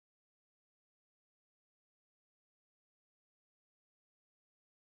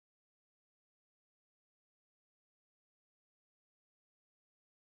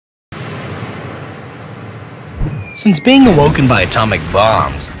Since being awoken by atomic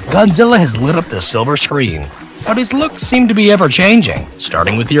bombs, Godzilla has lit up the silver screen. But his looks seem to be ever-changing,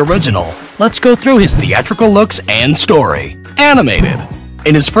 starting with the original. Let's go through his theatrical looks and story. Animated.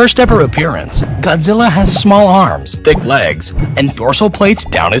 In his first ever appearance, Godzilla has small arms, thick legs, and dorsal plates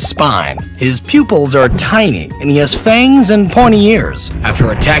down his spine. His pupils are tiny, and he has fangs and pointy ears. After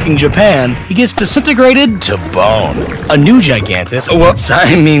attacking Japan, he gets disintegrated to bone. A new Godzilla,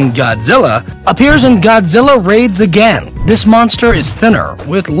 appears in Godzilla Raids Again. This monster is thinner,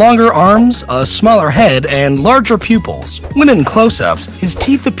 with longer arms, a smaller head, and larger pupils. When in close-ups, his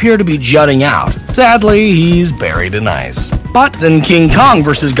teeth appear to be jutting out. Sadly, he's buried in ice. But in King Kong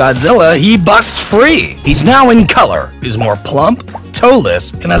vs. Godzilla, he busts free. He's now in color, is more plump,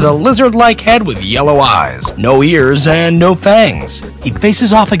 toeless, and has a lizard-like head with yellow eyes, no ears, and no fangs. He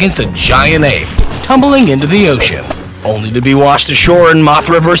faces off against a giant ape, tumbling into the ocean, only to be washed ashore in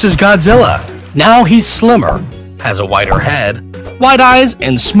Mothra vs. Godzilla. Now he's slimmer, has a wider head, wide eyes,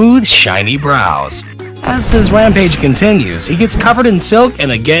 and smooth, shiny brows. As his rampage continues, he gets covered in silk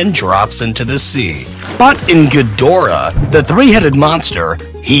and again drops into the sea. But in Ghidorah, the three-headed monster,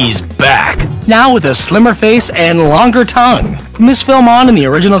 he's back, now with a slimmer face and longer tongue. From this film on in the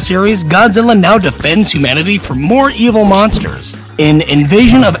original series, Godzilla now defends humanity from more evil monsters. In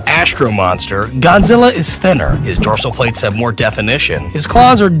Invasion of Astro Monster, Godzilla is thinner, his dorsal plates have more definition, his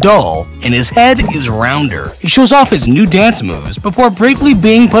claws are dull, and his head is rounder. He shows off his new dance moves before briefly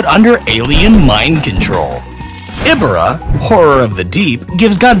being put under alien mind control. Ibara, Horror of the Deep,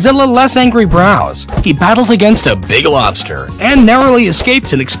 gives Godzilla less angry brows. He battles against a big lobster, and narrowly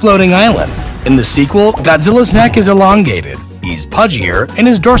escapes an exploding island. In the sequel, Godzilla's neck is elongated. He's pudgier, and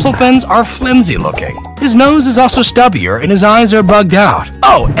his dorsal fins are flimsy looking. His nose is also stubbier, and his eyes are bugged out.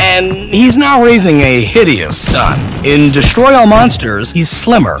 Oh, and he's now raising a hideous son. In Destroy All Monsters, he's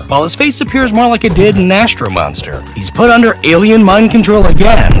slimmer, while his face appears more like it did in Astro Monster. He's put under alien mind control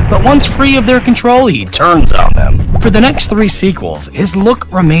again, but once free of their control, he turns on them. For the next 3 sequels, his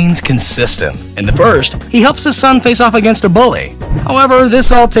look remains consistent. In the first, he helps his son face off against a bully. However,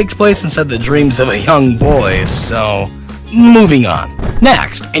 this all takes place inside the dreams of a young boy, so moving on.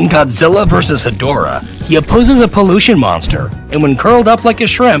 Next, in Godzilla vs. Hedorah, he opposes a pollution monster, and when curled up like a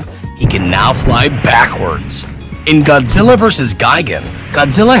shrimp, he can now fly backwards. In Godzilla vs. Gigan,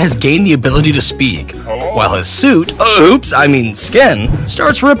 Godzilla has gained the ability to speak, while his suit, skin,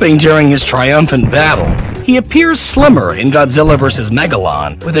 starts ripping during his triumphant battle. He appears slimmer in Godzilla vs.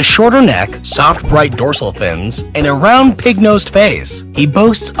 Megalon, with a shorter neck, soft bright dorsal fins, and a round pig-nosed face. He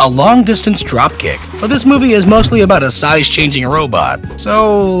boasts a long-distance dropkick, but this movie is mostly about a size-changing robot,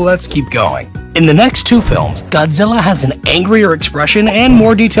 so let's keep going. In the next 2 films, Godzilla has an angrier expression and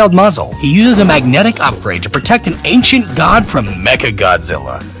more detailed muzzle. He uses a magnetic upgrade to protect an ancient god from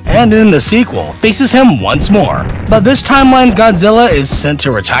Mechagodzilla, and in the sequel, faces him once more. But this timeline's Godzilla is sent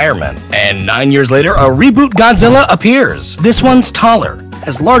to retirement, and 9 years later, a reboot Godzilla appears. This one's taller,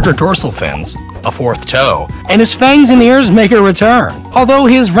 has larger dorsal fins, a 4th toe, and his fangs and ears make a return. Although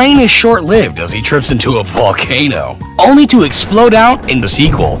his reign is short-lived as he trips into a volcano, only to explode out in the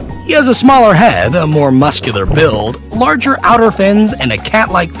sequel. He has a smaller head, a more muscular build, larger outer fins, and a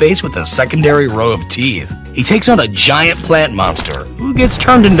cat-like face with a secondary row of teeth. He takes on a giant plant monster, who gets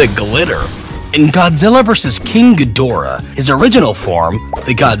turned into glitter. In Godzilla vs. King Ghidorah, his original form,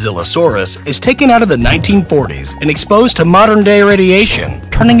 the Godzillasaurus, is taken out of the 1940s and exposed to modern-day radiation,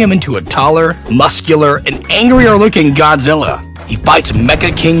 turning him into a taller, muscular, and angrier-looking Godzilla. He fights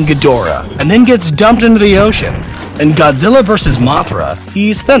Mecha King Ghidorah, and then gets dumped into the ocean. In Godzilla vs. Mothra,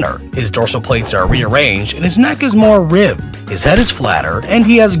 he's thinner, his dorsal plates are rearranged, and his neck is more ribbed. His head is flatter, and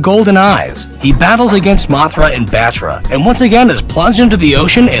he has golden eyes. He battles against Mothra and Batra, and once again is plunged into the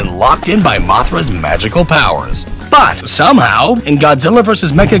ocean and locked in by Mothra's magical powers. But somehow, in Godzilla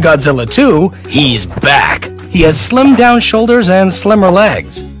vs. Mechagodzilla 2, he's back. He has slimmed-down shoulders and slimmer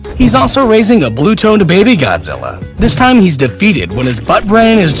legs. He's also raising a blue-toned baby Godzilla. This time he's defeated when his butt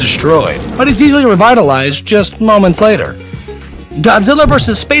brain is destroyed, but he's easily revitalized just moments later. Godzilla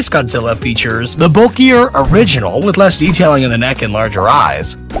vs. Space Godzilla features the bulkier original with less detailing in the neck and larger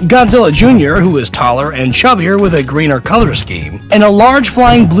eyes, Godzilla Jr., who is taller and chubbier with a greener color scheme, and a large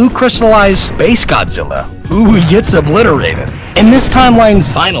flying blue crystallized Space Godzilla, who gets obliterated. In this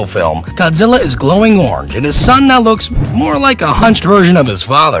timeline's final film, Godzilla is glowing orange, and his son now looks more like a hunched version of his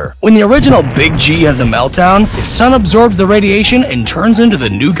father. When the original Big G has a meltdown, his son absorbs the radiation and turns into the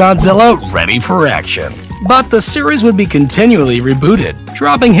new Godzilla ready for action. But the series would be continually rebooted,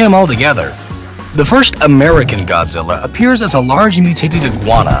 dropping him altogether. The first American Godzilla appears as a large mutated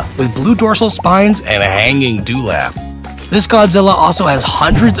iguana with blue dorsal spines and a hanging dewlap. This Godzilla also has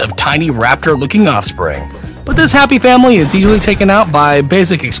hundreds of tiny raptor-looking offspring, But this happy family is easily taken out by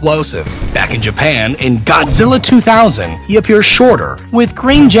basic explosives. Back in Japan, in Godzilla 2000, he appears shorter, with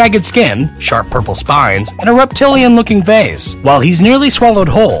green jagged skin, sharp purple spines, and a reptilian-looking face. While he's nearly swallowed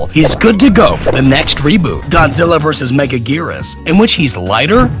whole, he's good to go for the next reboot, Godzilla vs. Megaguirus, in which he's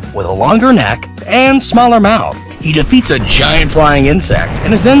lighter, with a longer neck, and smaller mouth. He defeats a giant flying insect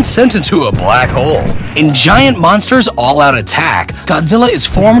and is then sent into a black hole. In Giant Monsters All-Out Attack, Godzilla is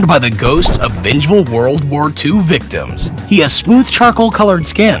formed by the ghosts of vengeful World War II victims. He has smooth charcoal-colored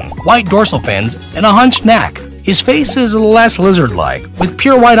skin, white dorsal fins, and a hunched neck. His face is less lizard-like, with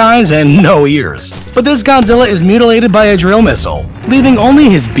pure white eyes and no ears. But this Godzilla is mutilated by a drill missile, leaving only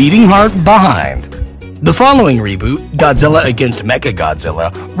his beating heart behind. The following reboot, Godzilla against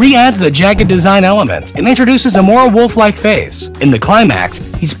Mechagodzilla, re-adds the jagged design elements and introduces a more wolf-like face. In the climax,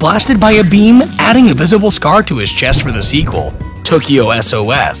 he's blasted by a beam, adding a visible scar to his chest for the sequel, Tokyo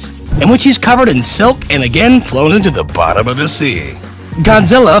SOS, in which he's covered in silk and again flown into the bottom of the sea.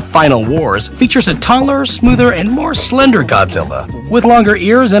 Godzilla Final Wars features a taller, smoother, and more slender Godzilla, with longer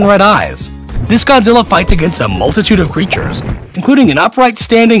ears and red eyes. This Godzilla fights against a multitude of creatures, including an upright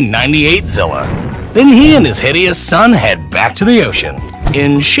standing 98zilla. Then he and his hideous son head back to the ocean.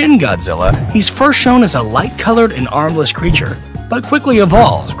 In Shin Godzilla, he's first shown as a light-colored and armless creature, but quickly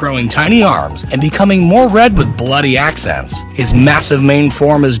evolves, growing tiny arms and becoming more red with bloody accents. His massive main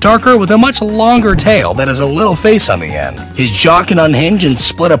form is darker with a much longer tail that has a little face on the end. His jaw can unhinge and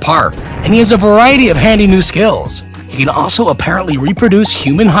split apart, and he has a variety of handy new skills. He can also apparently reproduce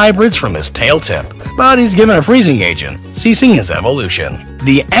human hybrids from his tail tip, but he's given a freezing agent, ceasing his evolution.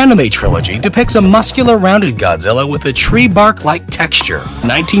 The anime trilogy depicts a muscular, rounded Godzilla with a tree bark-like texture.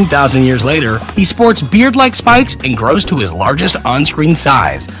 19,000 years later, he sports beard-like spikes and grows to his largest on-screen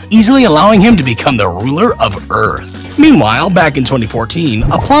size, easily allowing him to become the ruler of Earth. Meanwhile, back in 2014,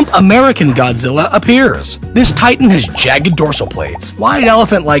 a plump American Godzilla appears. This titan has jagged dorsal plates, wide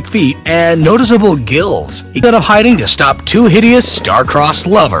elephant-like feet, and noticeable gills. Instead of hiding to stop two hideous star-crossed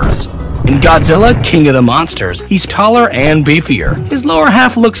lovers. In Godzilla, King of the Monsters, he's taller and beefier. His lower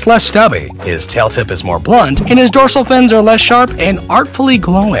half looks less stubby, his tail tip is more blunt, and his dorsal fins are less sharp and artfully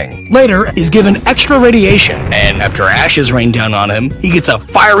glowing. Later, he's given extra radiation, and after ashes rain down on him, he gets a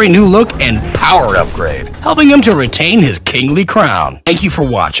fiery new look and power upgrade, helping him to retain his kingly crown. Thank you for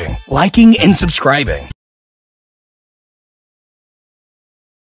watching, liking, and subscribing.